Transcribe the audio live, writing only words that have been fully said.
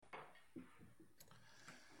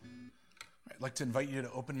I'd like to invite you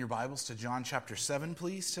to open your Bibles to John chapter 7,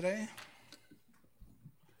 please, today.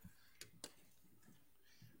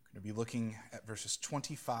 We're going to be looking at verses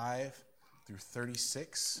 25 through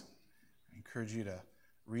 36. I encourage you to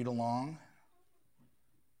read along,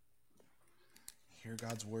 hear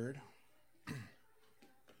God's word.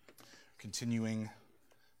 Continuing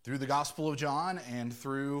through the Gospel of John and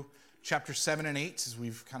through chapter 7 and 8, as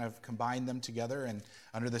we've kind of combined them together and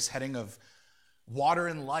under this heading of water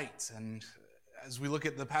and light. And as we look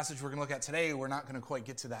at the passage we're going to look at today, we're not going to quite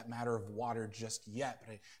get to that matter of water just yet.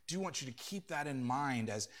 But I do want you to keep that in mind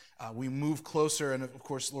as we move closer. And of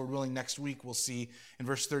course, Lord willing, next week we'll see in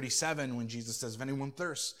verse 37 when Jesus says, "If anyone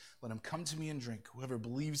thirsts, let him come to me and drink. Whoever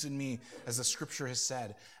believes in me, as the scripture has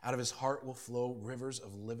said, out of his heart will flow rivers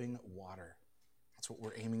of living water." That's what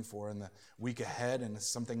we're aiming for in the week ahead. And it's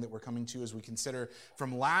something that we're coming to as we consider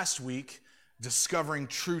from last week, discovering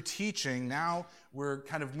true teaching. Now we're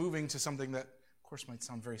kind of moving to something that, of course, might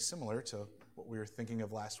sound very similar to what we were thinking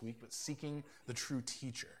of last week, but seeking the true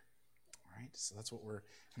teacher. All right, so that's what we're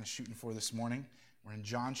kind of shooting for this morning. We're in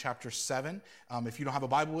John chapter 7. If you don't have a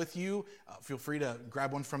Bible with you, feel free to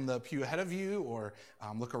grab one from the pew ahead of you or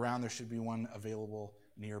look around. There should be one available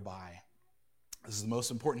nearby. This is the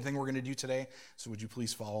most important thing we're going to do today, so would you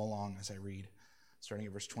please follow along as I read, starting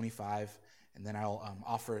at verse 25, and then I'll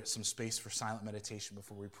offer some space for silent meditation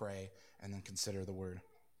before we pray and then consider the word.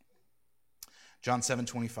 John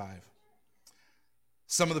 7:25.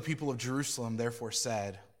 Some of the people of Jerusalem therefore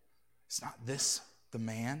said, "Is not this the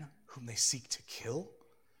man whom they seek to kill?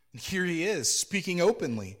 And here he is, speaking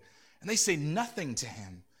openly, and they say nothing to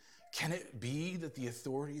him. Can it be that the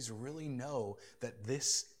authorities really know that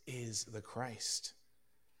this is the Christ?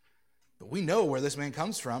 But we know where this man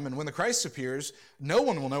comes from, and when the Christ appears, no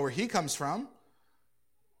one will know where he comes from."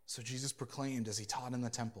 So Jesus proclaimed as he taught in the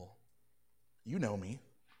temple, "You know me,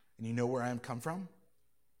 and you know where I am come from.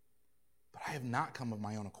 But I have not come of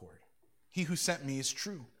my own accord. He who sent me is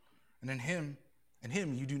true, and in him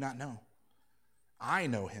you do not know. I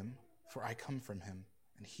know him, for I come from him,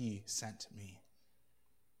 and he sent me."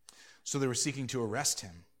 So they were seeking to arrest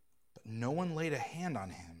him, but no one laid a hand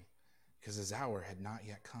on him, because his hour had not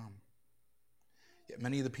yet come. Yet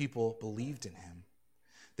many of the people believed in him.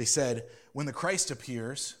 They said, "When the Christ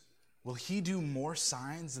appears, will he do more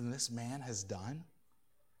signs than this man has done?"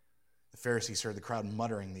 The Pharisees heard the crowd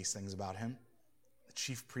muttering these things about him. The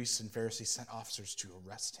chief priests and Pharisees sent officers to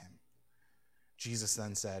arrest him. Jesus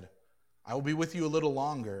then said, "I will be with you a little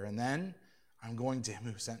longer, and then I'm going to him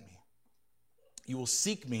who sent me. You will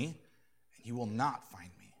seek me, and you will not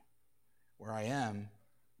find me. Where I am,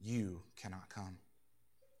 you cannot come."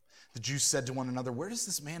 The Jews said to one another, "Where does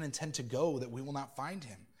this man intend to go that we will not find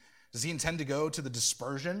him? Does he intend to go to the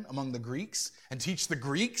dispersion among the Greeks and teach the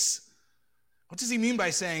Greeks? What does he mean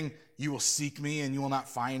by saying, 'You will seek me and you will not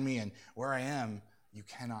find me, and where I am, you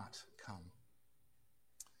cannot come'?"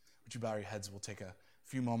 Would you bow your heads? We'll take a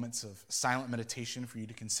few moments of silent meditation for you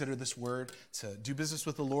to consider this word, to do business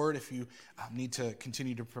with the Lord if you need to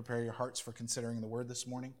continue to prepare your hearts for considering the word this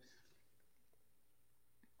morning.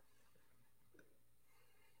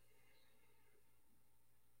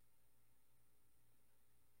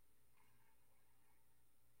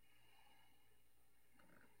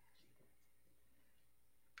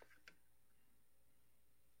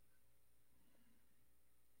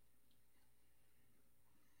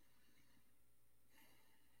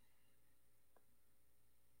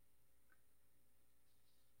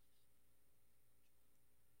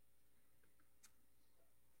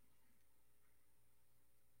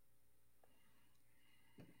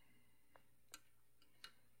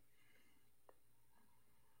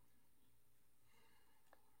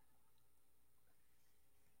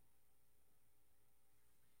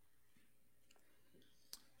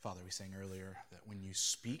 Father, we sang earlier that when you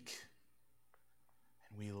speak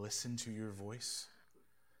and we listen to your voice,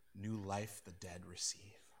 new life the dead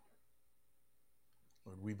receive.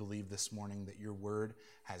 Lord, we believe this morning that your word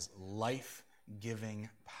has life-giving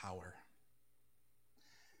power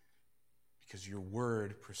because your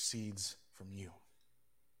word proceeds from you.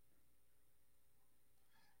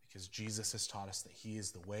 Because Jesus has taught us that he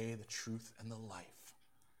is the way, the truth, and the life.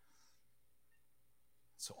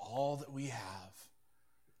 So all that we have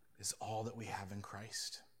is all that we have in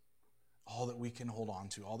Christ. All that we can hold on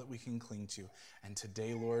to, all that we can cling to. And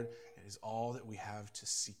today, Lord, it is all that we have to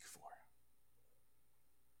seek for.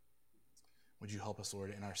 Would you help us,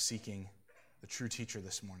 Lord, in our seeking the true teacher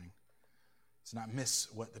this morning? To not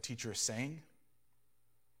miss what the teacher is saying.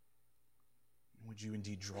 And would you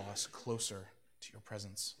indeed draw us closer to your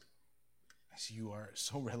presence as you are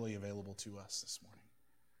so readily available to us this morning?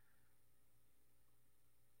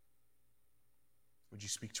 would you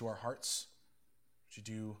speak to our hearts? Would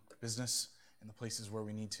you do business in the places where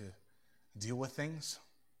we need to deal with things?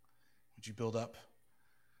 Would you build up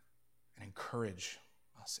and encourage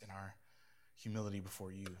us in our humility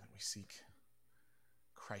before you, that we seek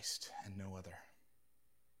Christ and no other?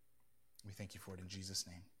 We thank you for it in Jesus'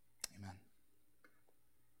 name. Amen.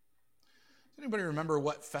 Does anybody remember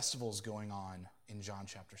what festival is going on in John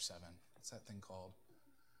chapter 7? What's that thing called?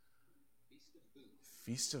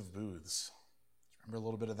 Feast of Booths. Remember a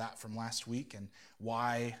little bit of that from last week and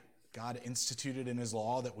why God instituted in his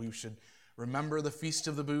law that we should remember the Feast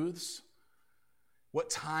of the Booths?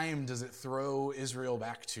 What time does it throw Israel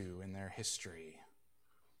back to in their history?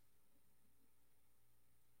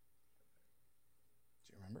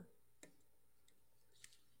 Do you remember?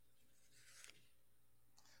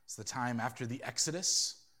 It's the time after the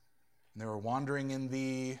Exodus, and they were wandering in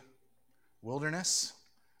the wilderness,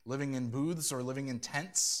 living in booths or living in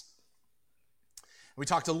tents. We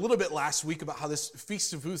talked a little bit last week about how this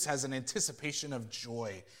Feast of Booths has an anticipation of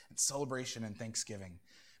joy and celebration and thanksgiving.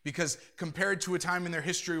 Because compared to a time in their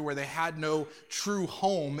history where they had no true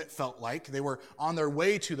home, it felt like, they were on their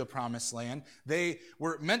way to the promised land, they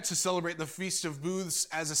were meant to celebrate the Feast of Booths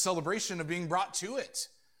as a celebration of being brought to it,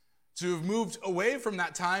 to have moved away from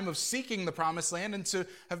that time of seeking the promised land and to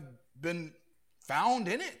have been found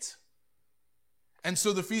in it. And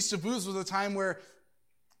so the Feast of Booths was a time where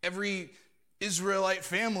every Israelite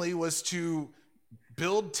family was to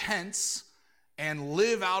build tents and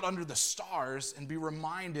live out under the stars and be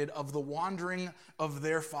reminded of the wandering of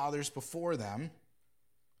their fathers before them,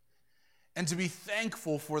 and to be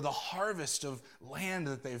thankful for the harvest of land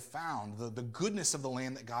that they've found, the goodness of the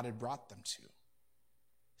land that God had brought them to.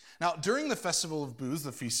 Now, during the Festival of Booths,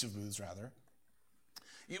 the Feast of Booths rather,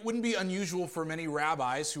 it wouldn't be unusual for many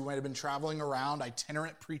rabbis who might have been traveling around,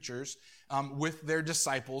 itinerant preachers, with their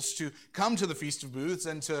disciples to come to the Feast of Booths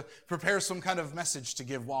and to prepare some kind of message to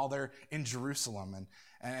give while they're in Jerusalem.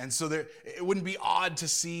 And so it wouldn't be odd to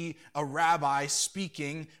see a rabbi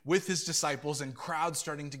speaking with his disciples and crowds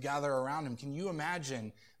starting to gather around him. Can you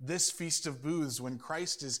imagine this Feast of Booths when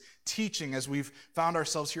Christ is teaching, as we've found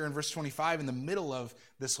ourselves here in verse 25 in the middle of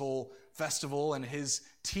this whole festival and his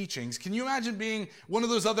teachings? Can you imagine being one of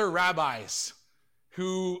those other rabbis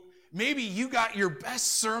who maybe you got your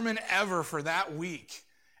best sermon ever for that week,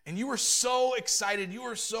 and you were so excited, you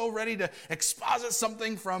were so ready to exposit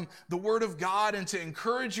something from the Word of God and to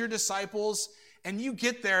encourage your disciples, and you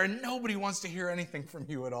get there and nobody wants to hear anything from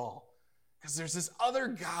you at all? Because there's this other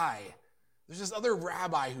guy, there's this other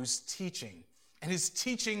rabbi who's teaching, and his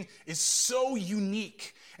teaching is so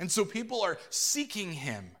unique, and so people are seeking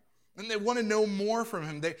him. And they want to know more from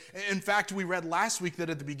him. In fact, we read last week that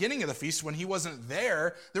at the beginning of the feast, when he wasn't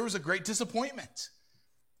there, there was a great disappointment.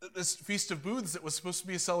 This Feast of Booths that was supposed to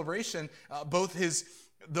be a celebration, both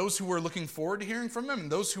those who were looking forward to hearing from him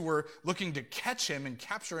and those who were looking to catch him and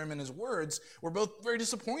capture him in his words were both very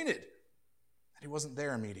disappointed that he wasn't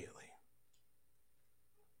there immediately.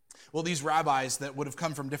 Well, these rabbis that would have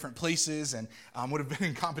come from different places and would have been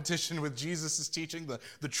in competition with Jesus' teaching,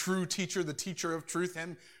 the true teacher, the teacher of truth,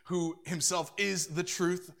 him who himself is the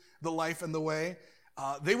truth, the life, and the way,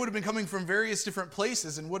 they would have been coming from various different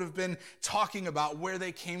places and would have been talking about where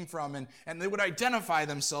they came from, and they would identify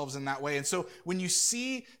themselves in that way. And so when you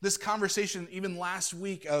see this conversation, even last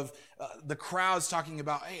week, of the crowds talking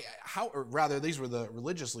about, hey, these were the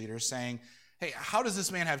religious leaders saying, hey, how does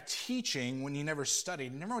this man have teaching when he never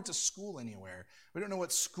studied? He never went to school anywhere. We don't know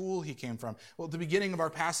what school he came from. Well, at the beginning of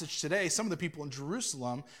our passage today, some of the people in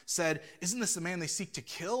Jerusalem said, isn't this the man they seek to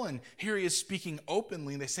kill? And here he is speaking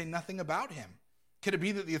openly, and they say nothing about him. Could it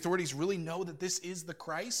be that the authorities really know that this is the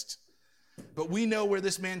Christ? But we know where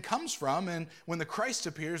this man comes from, and when the Christ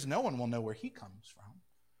appears, no one will know where he comes from.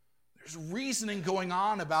 There's reasoning going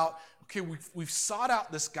on about, okay, we've sought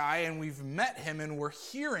out this guy, and we've met him, and we're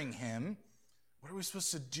hearing him. What are we supposed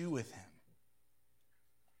to do with him?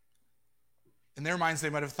 In their minds, they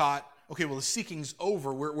might have thought, okay, well, the seeking's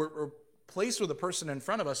over. We're placed with a person in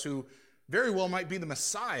front of us who very well might be the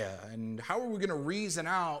Messiah. And how are we going to reason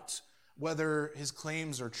out whether his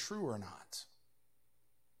claims are true or not?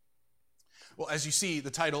 Well, as you see, the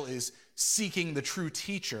title is Seeking the True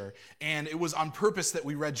Teacher. And it was on purpose that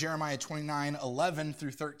we read Jeremiah 29, 11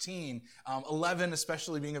 through 13. 11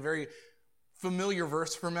 especially being a very familiar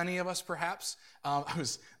verse for many of us, perhaps. I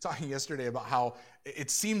was talking yesterday about how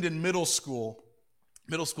it seemed in middle school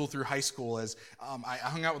through high school, as I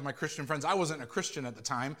hung out with my Christian friends. I wasn't a Christian at the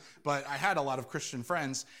time, but I had a lot of Christian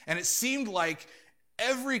friends. And it seemed like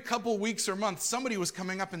every couple weeks or months, somebody was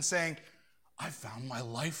coming up and saying, I found my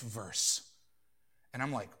life verse. And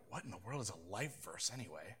I'm like, what in the world is a life verse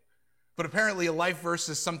anyway? But apparently a life verse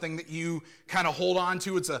is something that you kind of hold on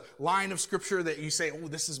to. It's a line of scripture that you say, oh,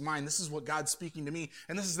 this is mine. This is what God's speaking to me.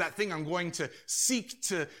 And this is that thing I'm going to seek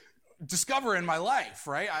to discover in my life,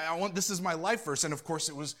 right? This is my life verse. And of course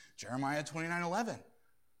it was Jeremiah 29:11.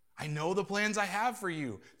 I know the plans I have for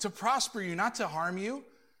you, to prosper you, not to harm you.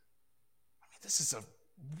 I mean, this is a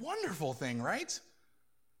wonderful thing, right?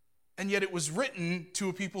 And yet it was written to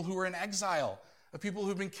a people who were in exile, a people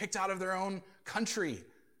who've been kicked out of their own country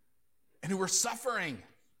and who were suffering.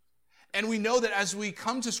 And we know that as we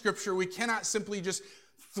come to Scripture, we cannot simply just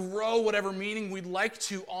throw whatever meaning we'd like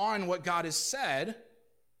to on what God has said.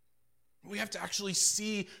 We have to actually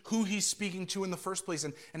see who he's speaking to in the first place.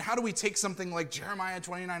 And how do we take something like Jeremiah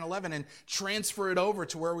 29:11 and transfer it over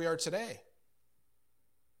to where we are today?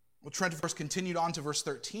 Well, Trent first continued on to verse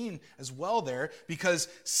 13 as well there, because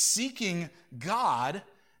seeking God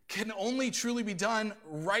can only truly be done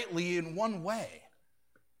rightly in one way.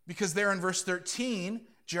 Because there in verse 13,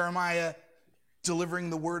 Jeremiah,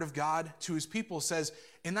 delivering the word of God to his people, says,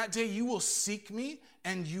 in that day you will seek me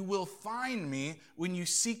and you will find me when you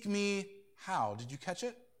seek me, how? Did you catch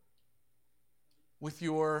it? With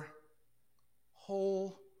your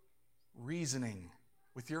whole reasoning,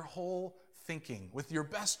 with your whole thinking, with your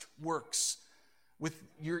best works, with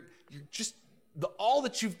your just all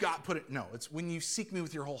that you've got, put it, no, it's when you seek me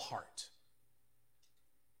with your whole heart.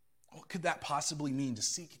 What could that possibly mean, to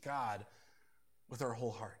seek God with our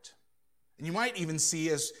whole heart? And you might even see,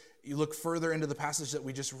 as you look further into the passage that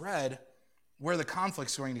we just read, where the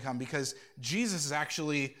conflict's going to come, because Jesus is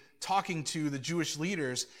actually talking to the Jewish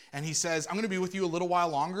leaders, and he says, I'm going to be with you a little while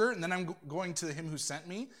longer, and then I'm going to him who sent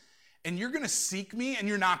me, and you're going to seek me, and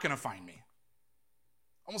you're not going to find me.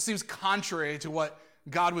 Almost seems contrary to what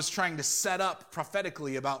God was trying to set up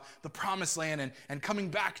prophetically about the promised land and coming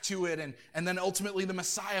back to it, and then ultimately the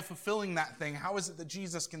Messiah fulfilling that thing. How is it that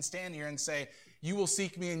Jesus can stand here and say, you will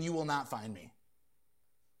seek me and you will not find me?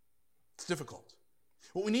 It's difficult.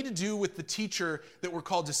 What we need to do with the teacher that we're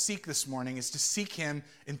called to seek this morning is to seek him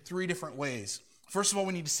in three different ways. First of all,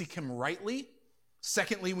 we need to seek him rightly.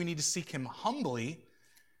 Secondly, we need to seek him humbly.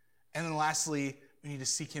 And then lastly, we need to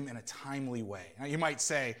seek him in a timely way. Now, you might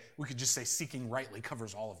say, we could just say seeking rightly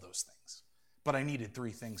covers all of those things. But I needed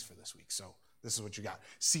three things for this week, so this is what you got.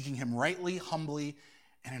 Seeking him rightly, humbly,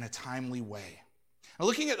 and in a timely way. Now,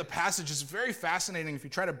 looking at the passage is very fascinating if you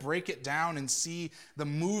try to break it down and see the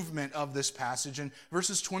movement of this passage. In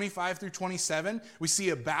verses 25 through 27, we see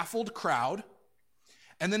a baffled crowd.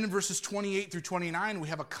 And then in verses 28 through 29, we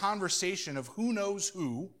have a conversation of who knows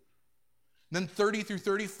who. Then 30 through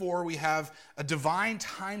 34, we have a divine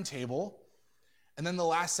timetable. And then the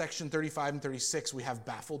last section, 35 and 36, we have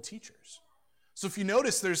baffled teachers. So if you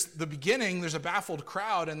notice, there's the beginning, there's a baffled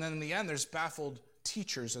crowd, and then in the end, there's baffled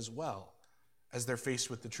teachers as well, as they're faced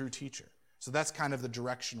with the true teacher. So that's kind of the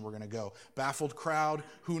direction we're going to go. Baffled crowd,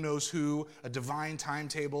 who knows who, a divine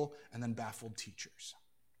timetable, and then baffled teachers.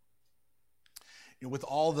 You know, with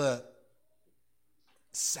all the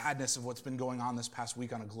sadness of what's been going on this past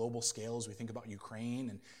week on a global scale, as we think about Ukraine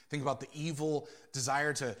and think about the evil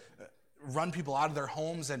desire to run people out of their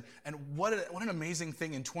homes, and what an amazing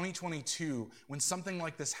thing in 2022 when something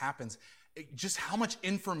like this happens, just how much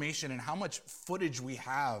information and how much footage we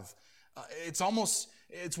have. It's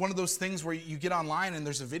one of those things where you get online and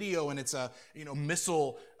there's a video and it's a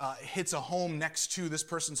missile hits a home next to this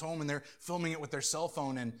person's home and they're filming it with their cell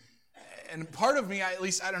phone, and part of me, at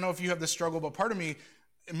least I don't know if you have this struggle, but part of me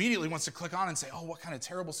immediately wants to click on and say, oh, what kind of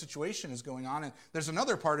terrible situation is going on? And there's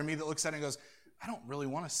another part of me that looks at it and goes, I don't really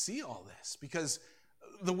want to see all this, because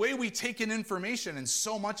the way we take in information and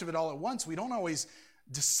so much of it all at once, we don't always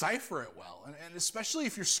decipher it well. And especially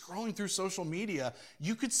if you're scrolling through social media,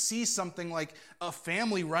 you could see something like a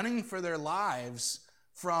family running for their lives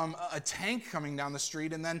from a tank coming down the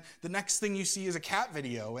street, and then the next thing you see is a cat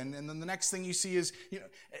video, and then the next thing you see is,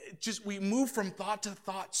 we move from thought to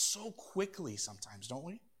thought so quickly sometimes, don't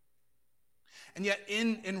we? And yet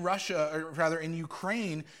in Russia, or rather in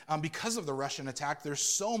Ukraine, because of the Russian attack, there's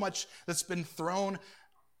so much that's been thrown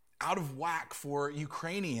out of whack for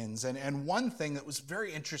Ukrainians. And one thing that was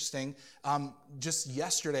very interesting, just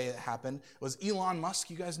yesterday it happened, was Elon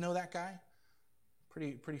Musk. You guys know that guy?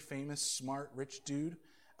 Pretty famous, smart, rich dude.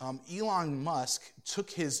 Elon Musk took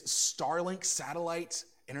his Starlink satellite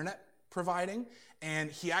internet providing, and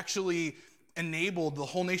he actually enabled the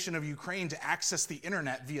whole nation of Ukraine to access the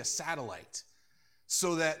internet via satellite,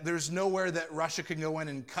 so that there's nowhere that Russia can go in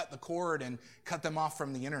and cut the cord and cut them off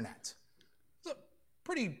from the internet. It's a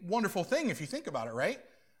pretty wonderful thing if you think about it, right?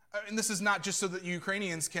 And this is not just so that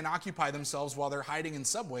Ukrainians can occupy themselves while they're hiding in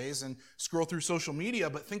subways and scroll through social media,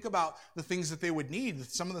 but think about the things that they would need.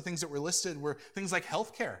 Some of the things that were listed were things like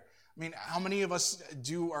healthcare. I mean, how many of us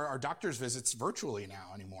do our doctor's visits virtually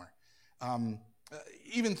now anymore?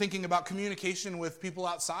 Even thinking about communication with people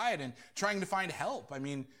outside and trying to find help. I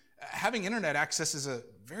mean, having internet access is a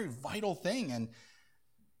very vital thing.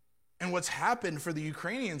 And what's happened for the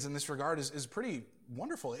Ukrainians in this regard is pretty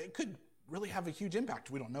wonderful. It could really have a huge impact.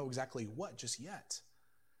 We don't know exactly what just yet.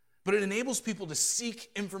 But it enables people to seek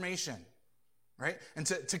information, right? And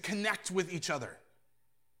to connect with each other,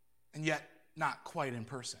 and yet not quite in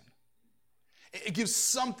person. It gives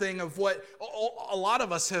something of what a lot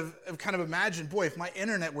of us have kind of imagined. Boy, if my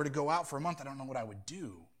internet were to go out for a month, I don't know what I would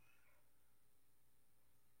do.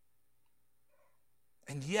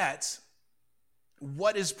 And yet,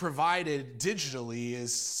 what is provided digitally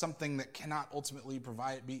is something that cannot ultimately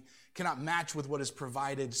cannot match with what is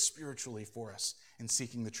provided spiritually for us in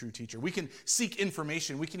seeking the true teacher. We can seek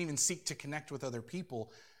information. We can even seek to connect with other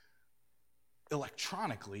people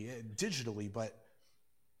electronically, digitally, but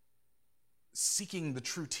seeking the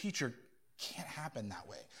true teacher can't happen that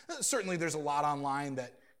way. Certainly there's a lot online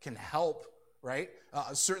that can help, right?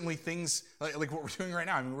 Certainly things like what we're doing right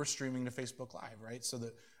now. I mean, we're streaming to Facebook Live, right? So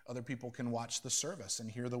that other people can watch the service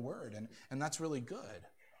and hear the word, and that's really good.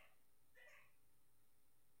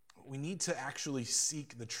 We need to actually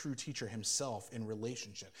seek the true teacher himself in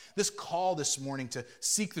relationship. This call this morning to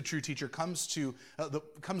seek the true teacher comes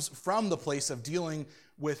from the place of dealing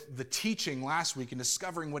with the teaching last week and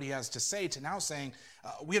discovering what he has to say, to now saying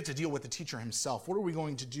we have to deal with the teacher himself. What are we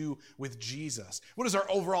going to do with Jesus? What is our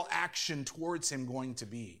overall action towards him going to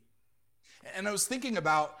be? And I was thinking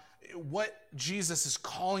about what Jesus is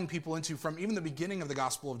calling people into from even the beginning of the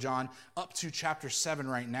Gospel of John up to chapter 7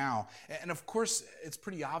 right now. And of course, it's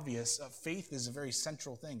pretty obvious. Faith is a very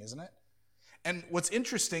central thing, isn't it? And what's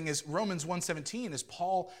interesting is Romans 1:17, as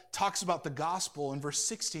Paul talks about the gospel in verse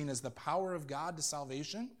 16 as the power of God to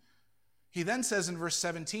salvation. He then says in verse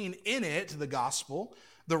 17, in it, the gospel,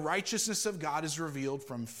 the righteousness of God is revealed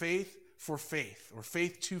from faith for faith, or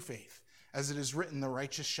faith to faith. As it is written, the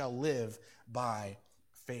righteous shall live by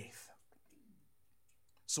faith.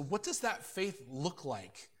 So what does that faith look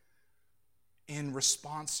like in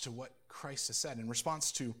response to what Christ has said, in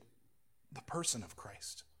response to the person of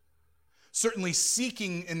Christ? Certainly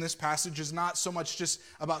seeking in this passage is not so much just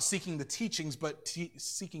about seeking the teachings, but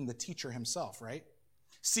seeking the teacher himself, right?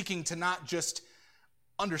 Seeking to not just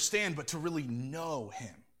understand, but to really know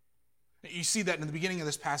him. You see that in the beginning of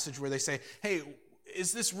this passage where they say, hey,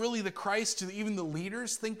 is this really the Christ? Do even the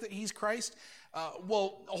leaders think that he's Christ?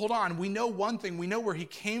 Well, hold on. We know one thing. We know where he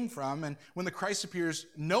came from. And when the Christ appears,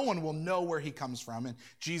 no one will know where he comes from. And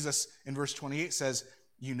Jesus in verse 28 says,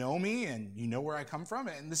 you know me and you know where I come from.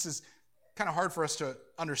 And this is kind of hard for us to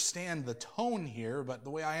understand the tone here, but the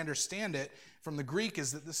way I understand it from the Greek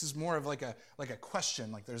is that this is more of like a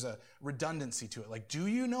question, like there's a redundancy to it. Like, do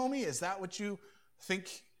you know me? Is that what you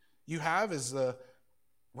think you have is the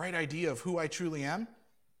right idea of who I truly am?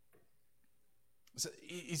 So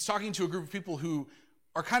he's talking to a group of people who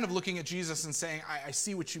are kind of looking at Jesus and saying, I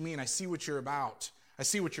see what you mean. I see what you're about. I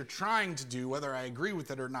see what you're trying to do, whether I agree with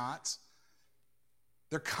it or not.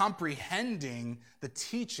 They're comprehending the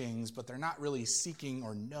teachings, but they're not really seeking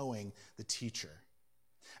or knowing the teacher.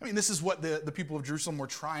 I mean, this is what the people of Jerusalem were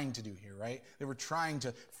trying to do here, right? They were trying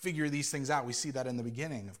to figure these things out. We see that in the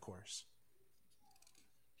beginning, of course.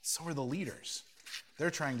 So are the leaders.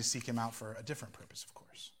 They're trying to seek him out for a different purpose, of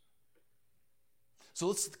course. So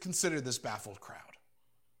let's consider this baffled crowd.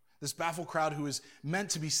 This baffled crowd who is meant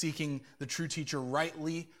to be seeking the true teacher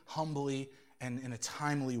rightly, humbly, and in a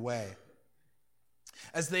timely way.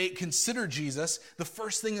 As they consider Jesus, the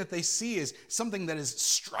first thing that they see is something that is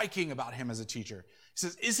striking about him as a teacher. He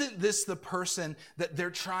says, isn't this the person that they're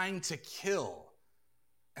trying to kill?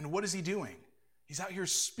 And what is he doing? He's out here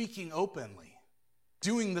speaking openly,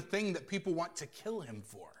 doing the thing that people want to kill him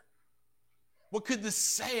for. What could this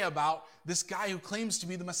say about this guy who claims to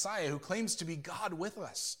be the Messiah, who claims to be God with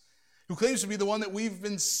us, who claims to be the one that we've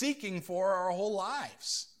been seeking for our whole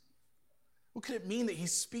lives? What could it mean that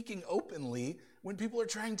he's speaking openly when people are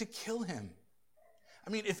trying to kill him? I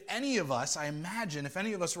mean, if any of us, I imagine, if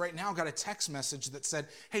any of us right now got a text message that said,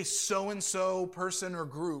 hey, so-and-so person or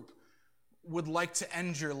group would like to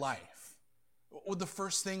end your life, what would the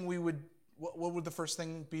first thing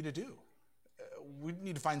be to do? We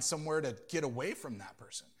need to find somewhere to get away from that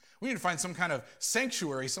person. We need to find some kind of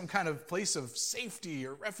sanctuary, some kind of place of safety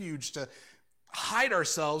or refuge to hide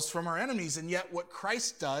ourselves from our enemies. And yet what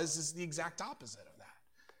Christ does is the exact opposite of that.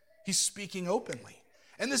 He's speaking openly.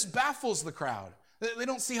 And this baffles the crowd. They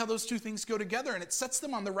don't see how those two things go together, and it sets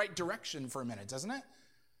them on the right direction for a minute, doesn't it?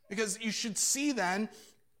 Because you should see then,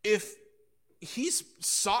 if he's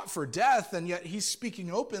sought for death and yet he's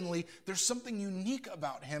speaking openly, there's something unique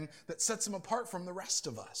about him that sets him apart from the rest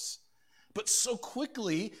of us. But so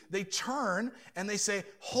quickly they turn and they say,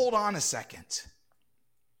 hold on a second.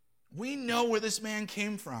 We know where this man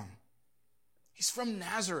came from. He's from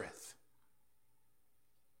Nazareth.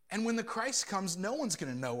 And when the Christ comes, no one's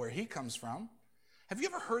going to know where he comes from. Have you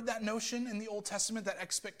ever heard that notion in the Old Testament, that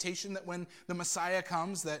expectation that when the Messiah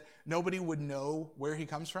comes, that nobody would know where he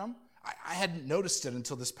comes from? I hadn't noticed it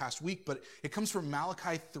until this past week, but it comes from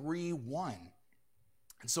Malachi 3:1.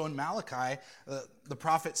 And so in Malachi, the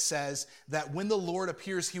prophet says that when the Lord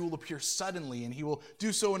appears, he will appear suddenly, and he will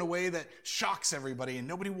do so in a way that shocks everybody, and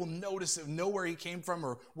nobody will know where he came from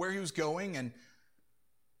or where he was going. And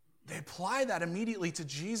they apply that immediately to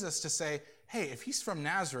Jesus to say, hey, if he's from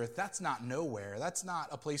Nazareth, that's not nowhere. That's not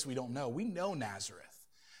a place we don't know. We know Nazareth.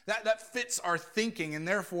 That fits our thinking, and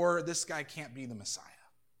therefore this guy can't be the Messiah.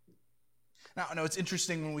 Now, I know it's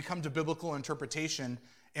interesting when we come to biblical interpretation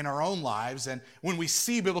in our own lives, and when we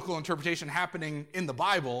see biblical interpretation happening in the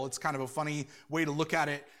Bible, it's kind of a funny way to look at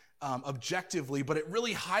it objectively, but it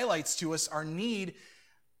really highlights to us our need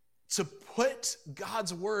to put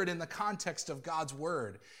God's word in the context of God's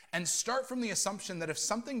word and start from the assumption that if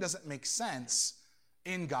something doesn't make sense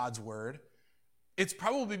in God's word, it's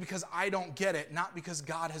probably because I don't get it, not because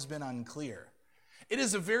God has been unclear. It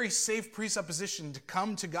is a very safe presupposition to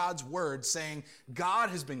come to God's word saying, God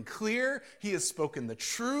has been clear, he has spoken the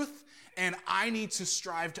truth, and I need to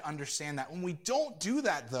strive to understand that. When we don't do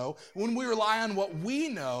that, though, when we rely on what we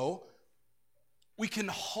know, we can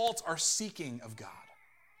halt our seeking of God.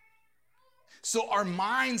 So our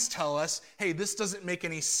minds tell us, hey, this doesn't make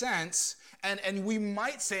any sense, and we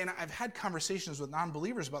might say, and I've had conversations with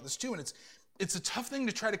non-believers about this too, and it's a tough thing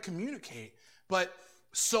to try to communicate, but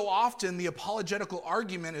so often the apologetical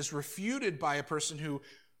argument is refuted by a person who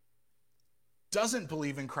doesn't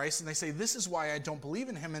believe in Christ, and they say, this is why I don't believe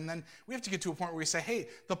in him. And then we have to get to a point where we say, hey,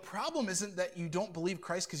 the problem isn't that you don't believe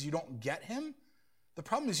Christ because you don't get him. The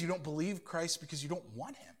problem is you don't believe Christ because you don't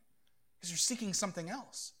want him, because you're seeking something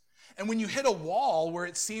else. And when you hit a wall where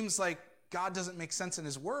it seems like God doesn't make sense in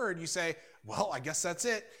his word, you say, well, I guess that's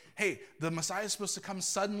it. Hey, the Messiah is supposed to come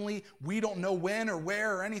suddenly. We don't know when or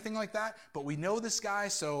where or anything like that, but we know this guy,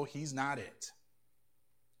 so he's not it.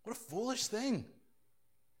 What a foolish thing.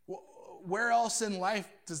 Where else in life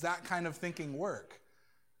does that kind of thinking work?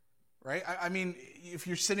 Right? I mean, if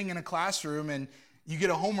you're sitting in a classroom and you get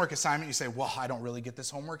a homework assignment, you say, well, I don't really get this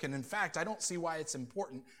homework, and in fact, I don't see why it's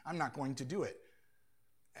important. I'm not going to do it.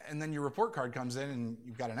 And then your report card comes in and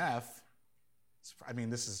you've got an F. I mean,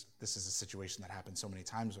 this is a situation that happened so many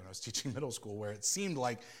times when I was teaching middle school, where it seemed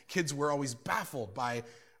like kids were always baffled by,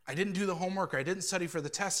 I didn't do the homework, or I didn't study for the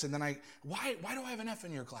test, and then why do I have an F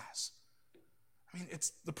in your class? I mean,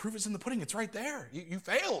 the proof is in the pudding. It's right there. You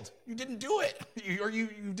failed. You didn't do it.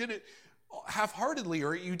 You did it half-heartedly,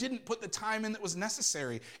 or you didn't put the time in that was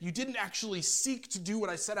necessary. You didn't actually seek to do what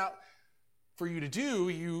I set out for you to do.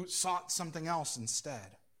 You sought something else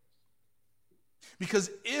instead.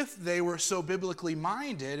 Because if they were so biblically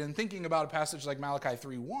minded and thinking about a passage like Malachi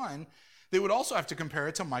 3:1, they would also have to compare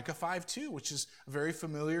it to Micah 5:2, which is a very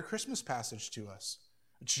familiar Christmas passage to us.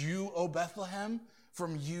 It's you, O Bethlehem,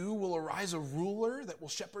 from you will arise a ruler that will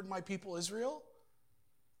shepherd my people Israel.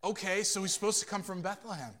 Okay, so he's supposed to come from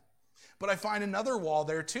Bethlehem. But I find another wall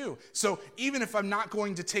there too. So even if I'm not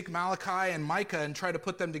going to take Malachi and Micah and try to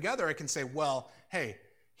put them together, I can say, well, hey,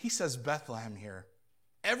 he says Bethlehem here.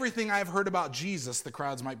 Everything I've heard about Jesus, the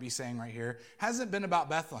crowds might be saying right here, hasn't been about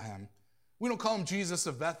Bethlehem. We don't call him Jesus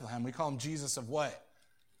of Bethlehem. We call him Jesus of what?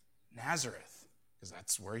 Nazareth, because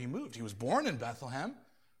that's where he moved. He was born in Bethlehem,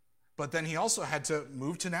 but then he also had to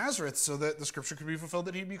move to Nazareth so that the scripture could be fulfilled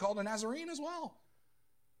that he'd be called a Nazarene as well.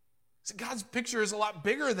 So God's picture is a lot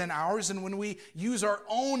bigger than ours, and when we use our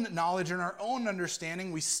own knowledge and our own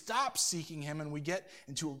understanding, we stop seeking him and we get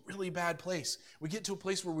into a really bad place. We get to a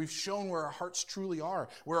place where we've shown where our hearts truly are,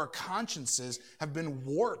 where our consciences have been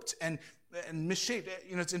warped and misshaped.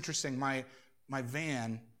 You know, it's interesting, my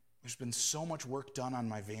van, there's been so much work done on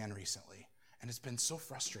my van recently, and it's been so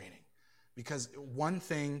frustrating because one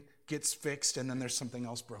thing gets fixed and then there's something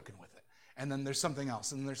else broken with it. And then there's something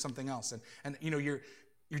else, and then there's something else. And you know, you're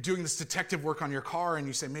doing this detective work on your car and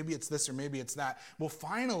you say, maybe it's this or maybe it's that. Well,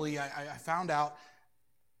 finally, I found out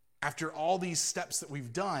after all these steps that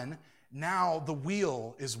we've done, now the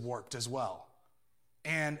wheel is warped as well.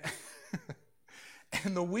 And,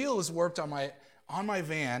 and the wheel is warped on my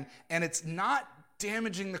van, and it's not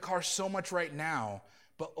damaging the car so much right now,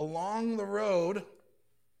 But along the road,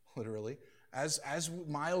 literally, as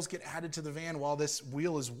miles get added to the van while this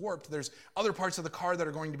wheel is warped, there's other parts of the car that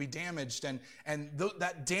are going to be damaged, and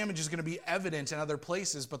that damage is going to be evident in other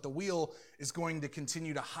places, but the wheel is going to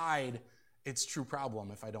continue to hide its true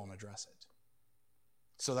problem if I don't address it.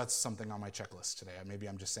 So that's something on my checklist today. Maybe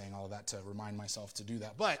I'm just saying all of that to remind myself to do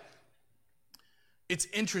that. But it's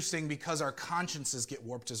interesting because our consciences get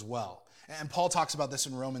warped as well. And Paul talks about this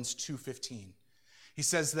in Romans 2:15. He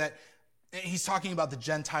says that he's talking about the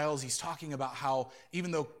Gentiles. He's talking about how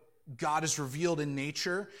even though God is revealed in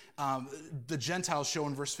nature, the Gentiles show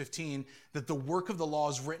in verse 15 that the work of the law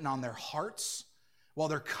is written on their hearts, while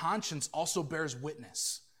their conscience also bears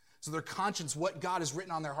witness. So their conscience, what God has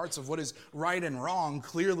written on their hearts of what is right and wrong,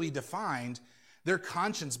 clearly defined, their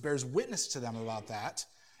conscience bears witness to them about that.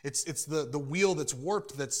 It's the wheel that's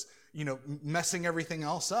warped that's, messing everything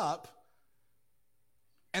else up.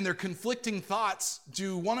 And their conflicting thoughts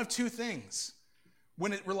do one of two things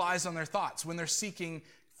when it relies on their thoughts. When their seeking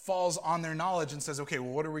falls on their knowledge and says, okay,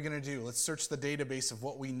 well, what are we going to do? Let's search the database of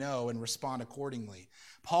what we know and respond accordingly.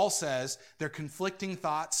 Paul says their conflicting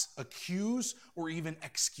thoughts accuse or even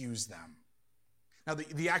excuse them. Now,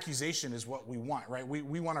 the accusation is what we want, right?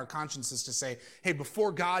 We want our consciences to say, hey,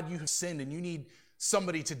 before God, you have sinned and you need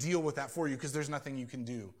somebody to deal with that for you because there's nothing you can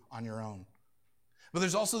do on your own. But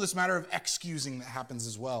there's also this matter of excusing that happens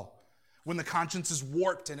as well. When the conscience is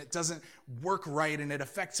warped and it doesn't work right and it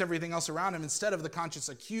affects everything else around him, instead of the conscience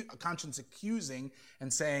accusing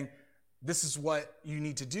and saying, this is what you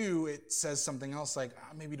need to do, it says something else like,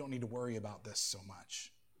 maybe you don't need to worry about this so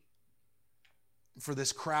much. For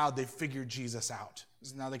this crowd, they've figured Jesus out.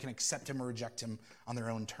 So now they can accept him or reject him on their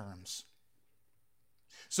own terms.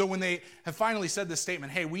 So when they have finally said this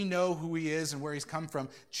statement, hey, we know who he is and where he's come from,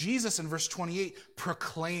 Jesus in verse 28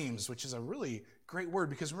 proclaims, which is a really great word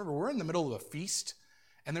because remember, we're in the middle of a feast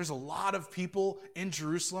and there's a lot of people in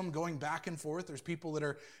Jerusalem going back and forth. There's people that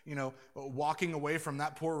are, walking away from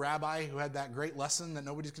that poor rabbi who had that great lesson that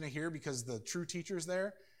nobody's going to hear because the true teacher's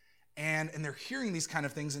there. And they're hearing these kind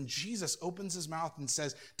of things and Jesus opens his mouth and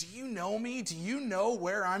says, do you know me? Do you know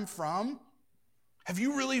where I'm from? Have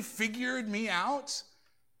you really figured me out?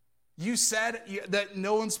 You said that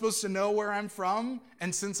no one's supposed to know where I'm from,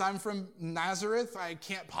 and since I'm from Nazareth, I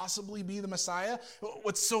can't possibly be the Messiah.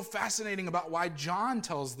 What's so fascinating about why John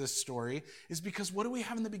tells this story is because what do we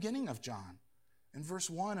have in the beginning of John? In verse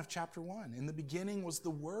 1 of chapter 1, in the beginning was the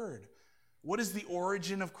Word. What is the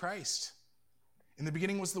origin of Christ? In the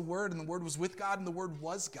beginning was the Word, and the Word was with God, and the Word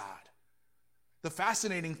was God. The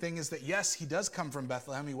fascinating thing is that, yes, he does come from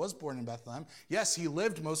Bethlehem. He was born in Bethlehem. Yes, he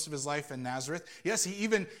lived most of his life in Nazareth. Yes, he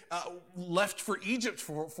even left for Egypt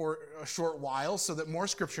for a short while so that more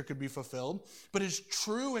scripture could be fulfilled. But his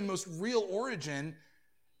true and most real origin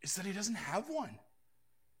is that he doesn't have one.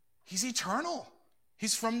 He's eternal.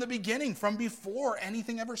 He's from the beginning, from before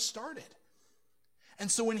anything ever started. And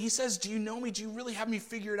so when he says, do you know me? Do you really have me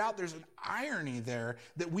figured out? There's an irony there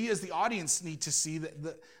that we as the audience need to see,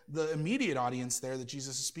 that the immediate audience there that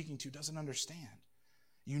Jesus is speaking to doesn't understand.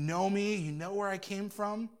 You know me, you know where I came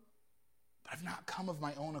from, but I've not come of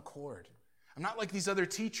my own accord. I'm not like these other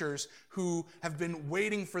teachers who have been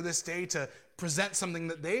waiting for this day to present something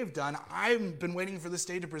that they've done. I've been waiting for this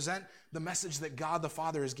day to present the message that God the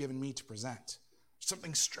Father has given me to present.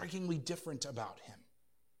 Something strikingly different about him.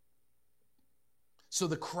 So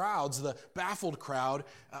the crowds, the baffled crowd,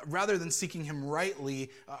 rather than seeking him rightly,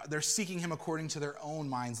 they're seeking him according to their own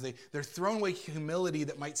minds. They're throwing away humility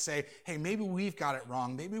that might say, hey, maybe we've got it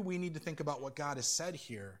wrong. Maybe we need to think about what God has said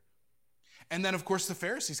here. And then, of course, the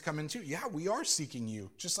Pharisees come in too. Yeah, we are seeking you,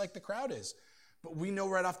 just like the crowd is. But we know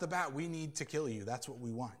right off the bat, we need to kill you. That's what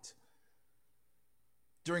we want.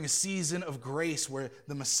 During a season of grace where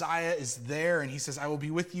the Messiah is there and he says, I will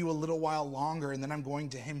be with you a little while longer, and then I'm going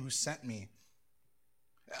to him who sent me.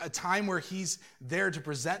 A time where he's there to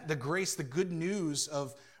present the grace, the good news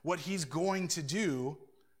of what he's going to do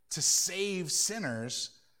to save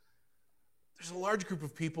sinners. There's a large group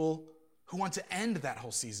of people who want to end that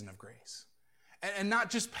whole season of grace. And not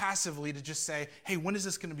just passively to just say, hey, when is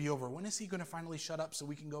this going to be over? When is he going to finally shut up so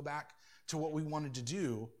we can go back to what we wanted to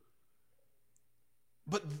do?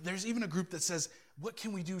 But there's even a group that says, what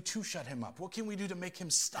can we do to shut him up? What can we do to make him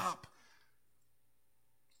stop?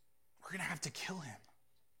 We're going to have to kill him.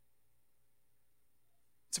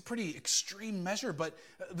 It's a pretty extreme measure, but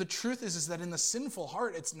the truth is that in the sinful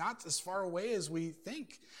heart, it's not as far away as we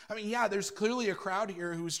think. I mean, yeah, there's clearly a crowd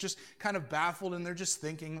here who's just kind of baffled and they're just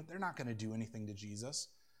thinking they're not going to do anything to Jesus.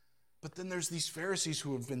 But then there's these Pharisees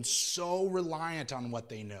who have been so reliant on what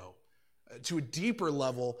they know. to a deeper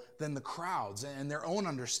level than the crowds and their own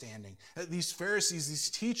understanding. These Pharisees, these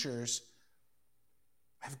teachers,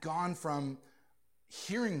 have gone from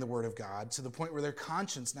hearing the word of God to the point where their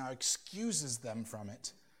conscience now excuses them from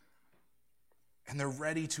it, and they're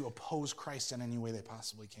ready to oppose Christ in any way they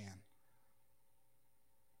possibly can.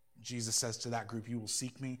 Jesus says to that group, "You will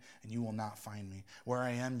seek me and you will not find me. Where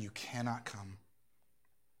I am, you cannot come."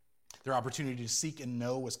 Their opportunity to seek and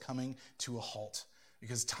know was coming to a halt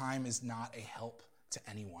because time is not a help to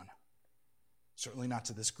anyone. Certainly not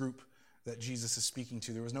to this group that Jesus is speaking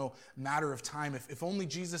to. There was no matter of time. If only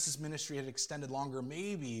Jesus' ministry had extended longer,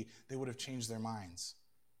 maybe they would have changed their minds.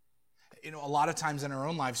 A lot of times in our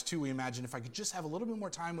own lives too, we imagine if I could just have a little bit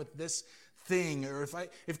more time with this thing, or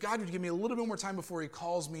if God would give me a little bit more time before he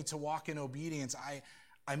calls me to walk in obedience,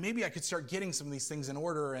 maybe I could start getting some of these things in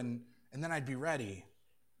order and then I'd be ready.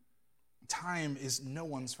 Time is no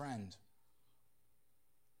one's friend.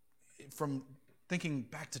 From thinking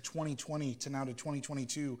back to 2020 to now to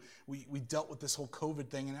 2022, we dealt with this whole COVID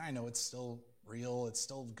thing, and I know it's still real, it's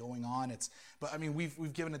still going on. But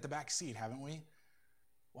we've given it the back seat, haven't we?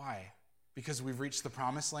 Why? Because we've reached the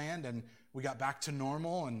promised land and we got back to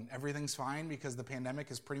normal and everything's fine because the pandemic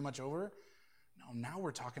is pretty much over? No, now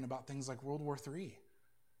we're talking about things like World War III.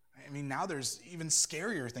 Now there's even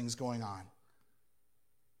scarier things going on.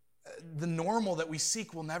 The normal that we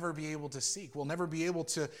seek we'll never be able to seek. We'll never be able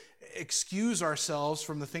to excuse ourselves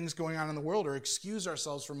from the things going on in the world or excuse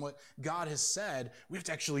ourselves from what God has said. We have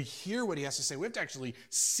to actually hear what he has to say. We have to actually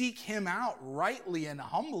seek him out rightly and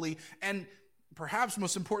humbly, and perhaps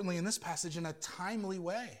most importantly in this passage, in a timely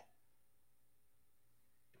way.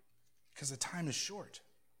 Because the time is short.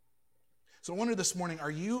 So I wonder this morning,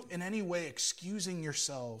 are you in any way excusing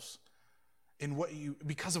yourselves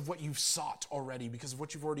because of what you've sought already, because of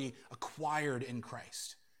what you've already acquired in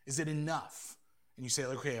Christ? Is it enough? And you say,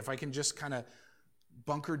 okay, if I can just kind of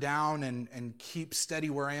bunker down and keep steady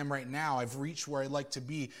where I am right now, I've reached where I'd like to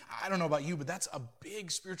be. I don't know about you, but that's a big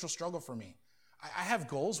spiritual struggle for me. I have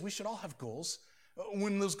goals. We should all have goals.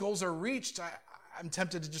 When those goals are reached, I'm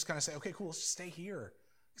tempted to just kind of say, okay, cool, let's just stay here.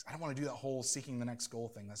 Because I don't want to do that whole seeking the next goal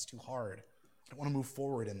thing. That's too hard. I don't want to move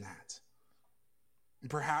forward in that. And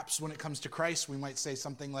perhaps when it comes to Christ, we might say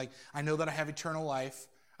something like, I know that I have eternal life.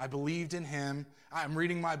 I believed in him. I'm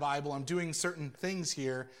reading my Bible. I'm doing certain things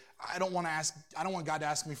here. I don't want God to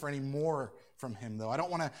ask me for any more from him, though. I don't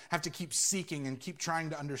want to have to keep seeking and keep trying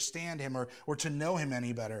to understand him or to know him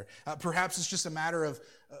any better. Perhaps it's just a matter of,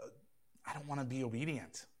 I don't want to be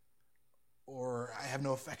obedient, or I have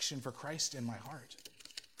no affection for Christ in my heart.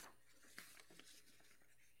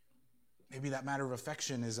 Maybe that matter of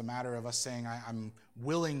affection is a matter of us saying, I'm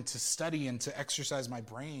willing to study and to exercise my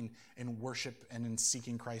brain in worship and in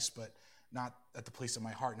seeking Christ, but not at the place of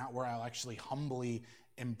my heart, not where I'll actually humbly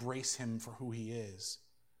embrace him for who he is.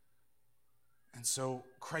 And so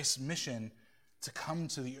Christ's mission to come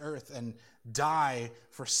to the earth and die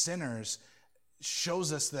for sinners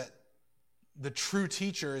shows us that the true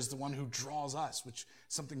teacher is the one who draws us, which is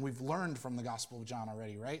something we've learned from the Gospel of John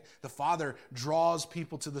already, right? The Father draws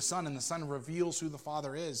people to the Son, and the Son reveals who the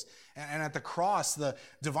Father is. And at the cross, the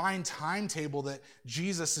divine timetable that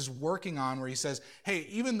Jesus is working on, where he says, hey,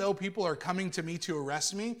 even though people are coming to me to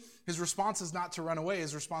arrest me, his response is not to run away.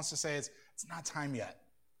 His response to say, it's not time yet.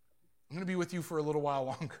 I'm going to be with you for a little while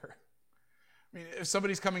longer. If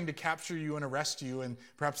somebody's coming to capture you and arrest you, and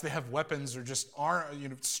perhaps they have weapons or just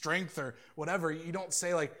strength or whatever, you don't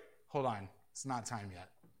say like, hold on, it's not time yet.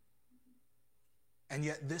 And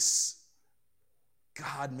yet this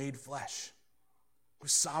God made flesh,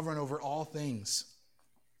 who's sovereign over all things,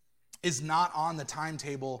 is not on the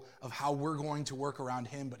timetable of how we're going to work around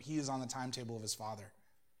him, but he is on the timetable of his Father.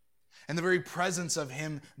 And the very presence of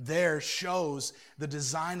him there shows the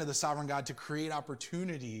design of the sovereign God to create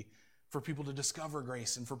opportunity for people to discover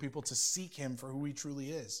grace and for people to seek him for who he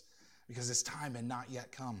truly is, because his time had not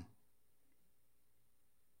yet come.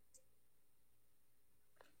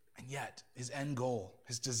 And yet, his end goal,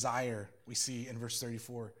 his desire, we see in verse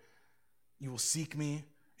 34, you will seek me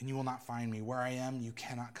and you will not find me. Where I am, you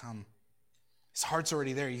cannot come. His heart's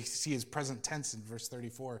already there. You see his present tense in verse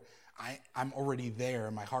 34. I'm already there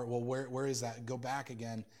in my heart. Well, where is that? Go back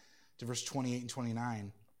again to verse 28 and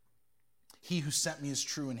 29. He who sent me is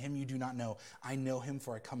true, and him you do not know. I know him,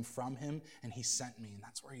 for I come from him, and he sent me. And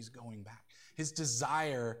that's where he's going back. His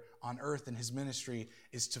desire on earth in his ministry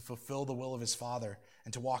is to fulfill the will of his Father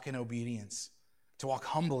and to walk in obedience, to walk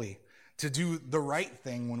humbly, to do the right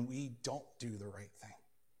thing when we don't do the right thing.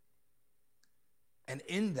 And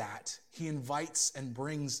in that, he invites and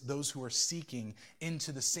brings those who are seeking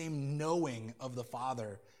into the same knowing of the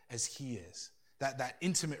Father as he is. that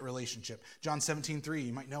intimate relationship. John 17:3,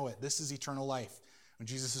 you might know it. This is eternal life. When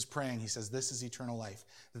Jesus is praying, he says, this is eternal life,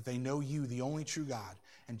 that they know you, the only true God,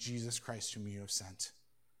 and Jesus Christ whom you have sent.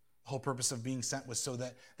 The whole purpose of being sent was so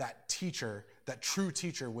that that teacher, that true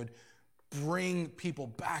teacher, would bring people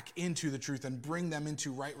back into the truth and bring them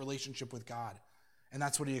into right relationship with God. And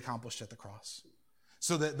that's what he accomplished at the cross.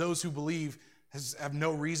 So that those who believe have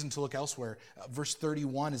no reason to look elsewhere. Verse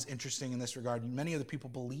 31 is interesting in this regard. Many of the people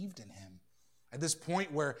believed in him. At this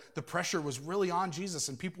point where the pressure was really on Jesus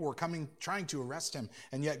and people were trying to arrest him,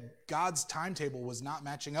 and yet God's timetable was not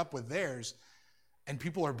matching up with theirs, and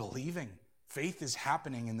people are believing. Faith is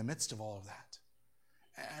happening in the midst of all of that.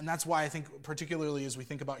 And that's why I think, particularly as we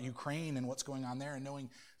think about Ukraine and what's going on there, and knowing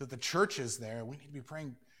that the church is there, we need to be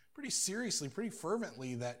praying pretty seriously, pretty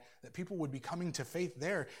fervently that people would be coming to faith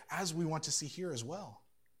there, as we want to see here as well.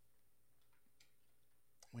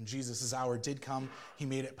 When Jesus' hour did come, he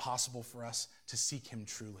made it possible for us to seek him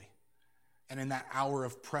truly. And in that hour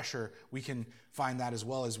of pressure, we can find that as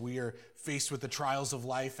well, as we are faced with the trials of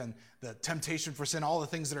life and the temptation for sin, all the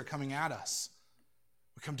things that are coming at us.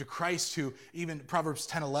 We come to Christ, who, even Proverbs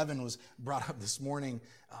 10:11 was brought up this morning.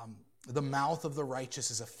 The mouth of the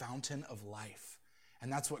righteous is a fountain of life.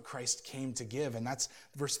 And that's what Christ came to give. And that's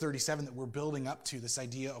verse 37 that we're building up to, this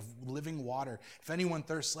idea of living water. If anyone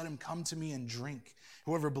thirsts, let him come to me and drink.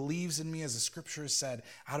 Whoever believes in me, as the scripture has said,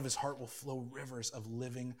 out of his heart will flow rivers of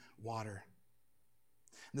living water.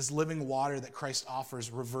 This living water that Christ offers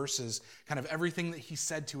reverses kind of everything that he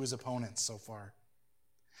said to his opponents so far.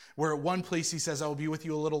 Where at one place he says, I will be with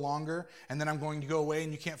you a little longer, and then I'm going to go away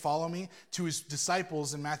and you can't follow me. To his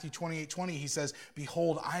disciples in Matthew 28:20, he says,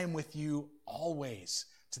 behold, I am with you always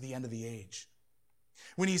to the end of the age.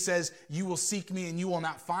 When he says, you will seek me and you will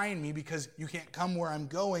not find me because you can't come where I'm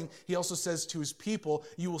going, he also says to his people,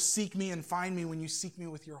 you will seek me and find me when you seek me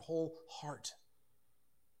with your whole heart.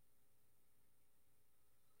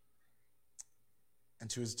 And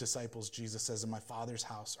to his disciples, Jesus says, in my Father's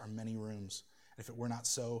house are many rooms. And if it were not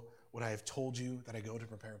so, would I have told you that I go to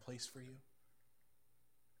prepare a place for you?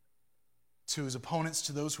 To his opponents,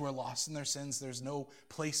 to those who are lost in their sins, there's no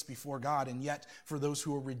place before God. And yet, for those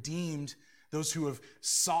who are redeemed, those who have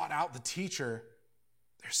sought out the teacher,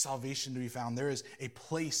 there's salvation to be found. There is a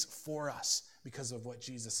place for us because of what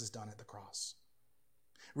Jesus has done at the cross.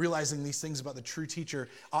 Realizing these things about the true teacher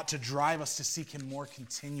ought to drive us to seek him more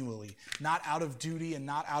continually, not out of duty and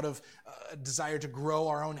not out of a desire to grow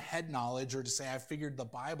our own head knowledge or to say, I've figured the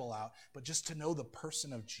Bible out, but just to know the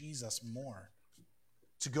person of Jesus more.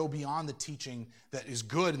 To go beyond the teaching that is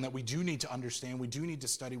good and that we do need to understand, we do need to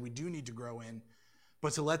study, we do need to grow in,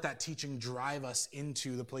 but to let that teaching drive us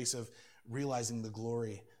into the place of realizing the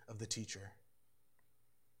glory of the teacher.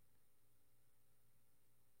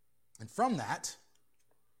 And from that,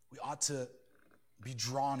 we ought to be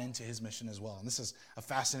drawn into his mission as well. And this is a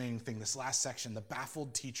fascinating thing, this last section, the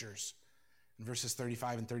baffled teachers, in verses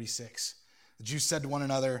 35 and 36. The Jews said to one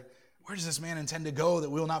another, where does this man intend to go that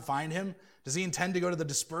we will not find him? Does he intend to go to the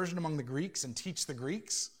dispersion among the Greeks and teach the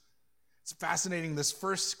Greeks? It's fascinating, this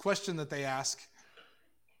first question that they ask,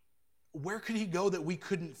 where could he go that we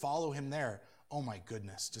couldn't follow him there? Oh my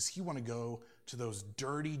goodness, does he want to go to those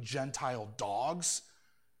dirty Gentile dogs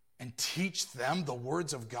and teach them the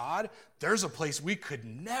words of God? There's a place we could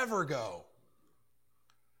never go.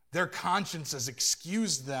 Their consciences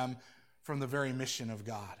excused them from the very mission of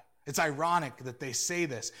God. It's ironic that they say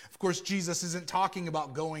this. Of course, Jesus isn't talking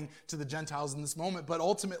about going to the Gentiles in this moment, but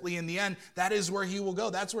ultimately in the end, that is where he will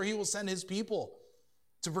go. That's where he will send his people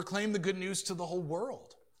to proclaim the good news to the whole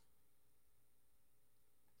world.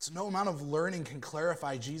 So no amount of learning can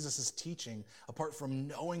clarify Jesus' teaching apart from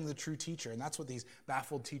knowing the true teacher. And that's what these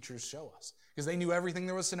baffled teachers show us. Because they knew everything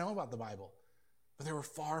there was to know about the Bible. But they were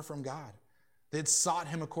far from God. They had sought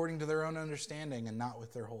him according to their own understanding and not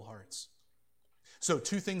with their whole hearts. So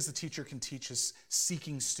 2 things the teacher can teach is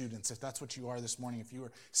seeking students. If that's what you are this morning, if you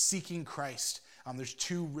are seeking Christ, there's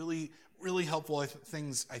 2 really, really helpful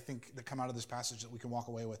things, I think, that come out of this passage that we can walk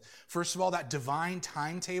away with. First of all, that divine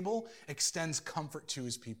timetable extends comfort to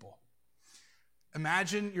his people.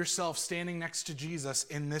 Imagine yourself standing next to Jesus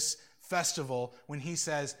in this festival when he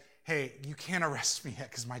says, hey, you can't arrest me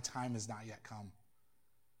yet because my time has not yet come.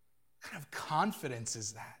 What kind of confidence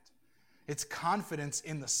is that? It's confidence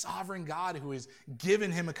in the sovereign God who has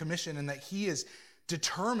given him a commission and that he is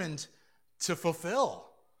determined to fulfill.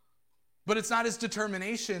 But it's not his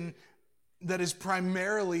determination that is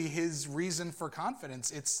primarily his reason for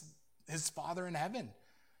confidence. It's his Father in heaven,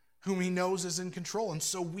 whom he knows is in control. And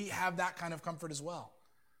so we have that kind of comfort as well.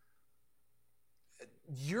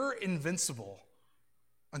 You're invincible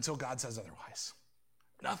until God says otherwise.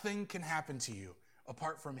 Nothing can happen to you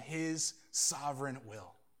apart from his sovereign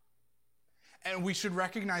will. And we should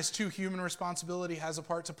recognize, too, human responsibility has a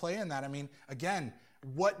part to play in that. I mean, again,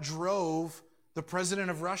 what drove the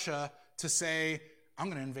president of Russia to say, I'm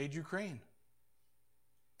going to invade Ukraine?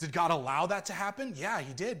 Did God allow that to happen? Yeah,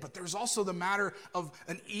 he did. But there's also the matter of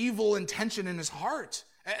an evil intention in his heart.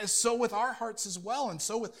 And so with our hearts as well, and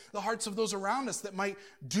so with the hearts of those around us that might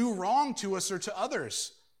do wrong to us or to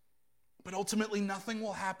others. But ultimately, nothing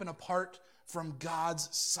will happen apart from God's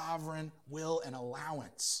sovereign will and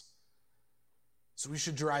allowance. So we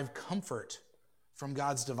should derive comfort from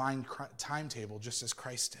God's divine timetable, just as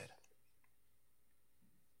Christ did.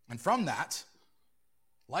 And from that,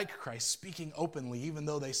 like Christ, speaking openly, even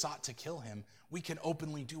though they sought to kill him, we can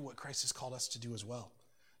openly do what Christ has called us to do as well.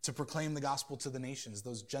 To proclaim the gospel to the nations,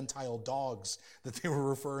 those Gentile dogs that they were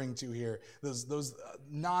referring to here, those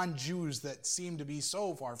non-Jews that seem to be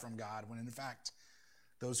so far from God, when in fact,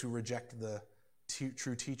 those who reject the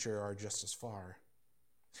true teacher are just as far.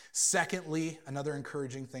 Secondly, another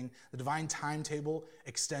encouraging thing, the divine timetable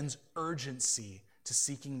extends urgency to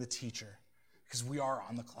seeking the teacher, because we are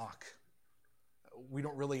on the clock. We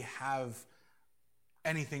don't really have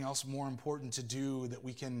anything else more important to do that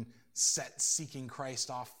we can set seeking Christ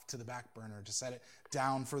off to the back burner, to set it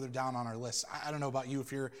down, further down on our list. I don't know about you,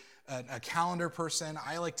 if you're a calendar person,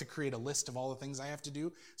 I like to create a list of all the things I have to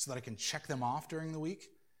do so that I can check them off during the week.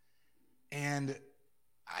 And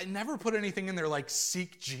I never put anything in there like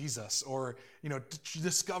seek Jesus or,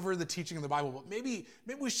 discover the teaching of the Bible. But maybe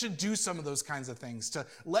we should do some of those kinds of things to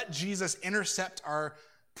let Jesus intercept our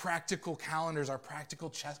practical calendars, our practical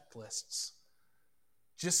checklists,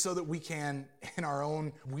 just so that we can, in our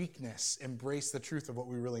own weakness, embrace the truth of what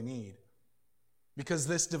we really need. Because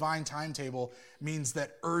this divine timetable means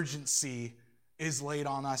that urgency is laid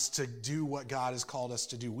on us to do what God has called us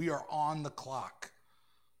to do. We are on the clock.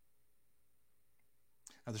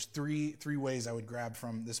 Now, there's three ways I would grab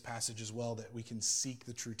from this passage as well that we can seek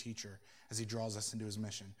the true teacher as he draws us into his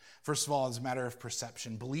mission. First of all, it's a matter of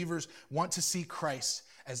perception. Believers want to see Christ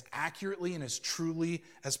as accurately and as truly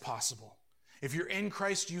as possible. If you're in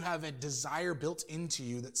Christ, you have a desire built into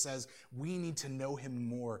you that says, we need to know him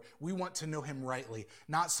more. We want to know him rightly,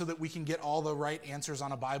 not so that we can get all the right answers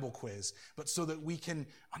on a Bible quiz, but so that we can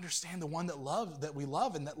understand the one that we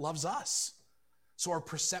love and that loves us. So our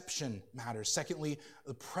perception matters. Secondly,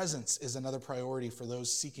 the presence is another priority for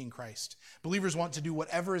those seeking Christ. Believers want to do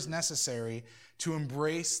whatever is necessary to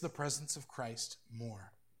embrace the presence of Christ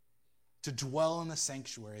more, to dwell in the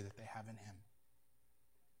sanctuary that they have in him.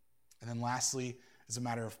 And then lastly, is a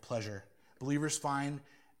matter of pleasure. Believers find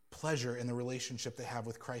pleasure in the relationship they have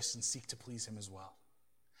with Christ and seek to please him as well.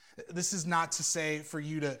 This is not to say for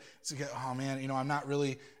you to get, oh man,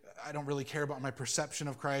 I don't really care about my perception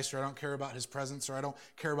of Christ, or I don't care about his presence, or I don't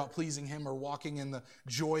care about pleasing him or walking in the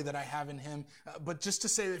joy that I have in him. But just to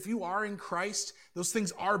say that if you are in Christ, those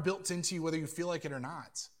things are built into you whether you feel like it or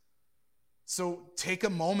not. So take a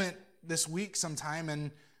moment this week sometime and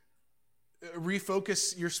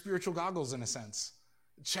refocus your spiritual goggles in a sense.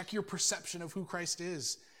 Check your perception of who Christ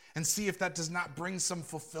is and see if that does not bring some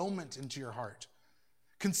fulfillment into your heart.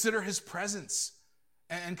 Consider his presence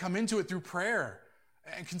and come into it through prayer.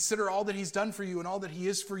 And consider all that he's done for you and all that he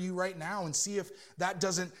is for you right now, and see if that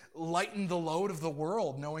doesn't lighten the load of the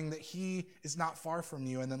world, knowing that he is not far from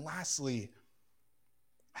you. And then lastly,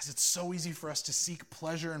 as it's so easy for us to seek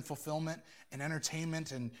pleasure and fulfillment and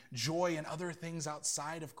entertainment and joy and other things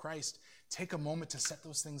outside of Christ, take a moment to set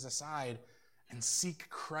those things aside and seek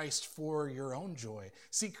Christ for your own joy.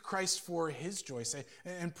 Seek Christ for his joy. Say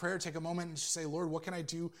in prayer, take a moment and just say, Lord, what can I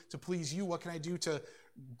do to please you? What can I do to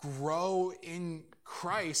grow in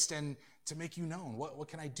Christ and to make you known? What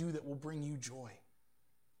can I do that will bring you joy?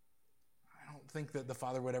 I don't think that the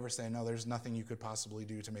Father would ever say, no, there's nothing you could possibly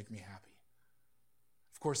do to make me happy.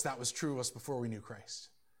 Of course, that was true of us before we knew Christ.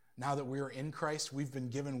 Now that we are in Christ, we've been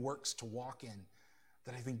given works to walk in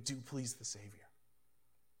that I think do please the Savior.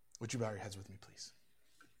 Would you bow your heads with me, please?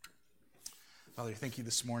 Father, thank you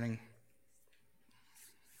this morning.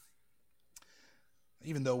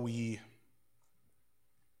 Even though we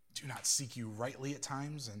do not seek you rightly at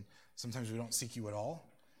times, and sometimes we don't seek you at all,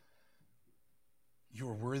 you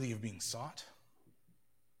are worthy of being sought.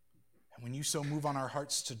 And when you so move on our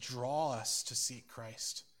hearts to draw us to seek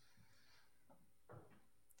Christ,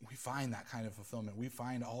 we find that kind of fulfillment. We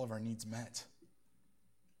find all of our needs met.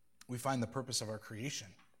 We find the purpose of our creation.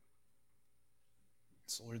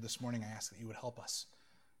 So Lord, this morning I ask that you would help us,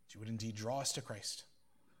 that you would indeed draw us to Christ.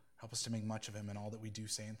 Help us to make much of him in all that we do,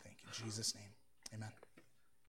 say, and think. In Jesus' name, amen.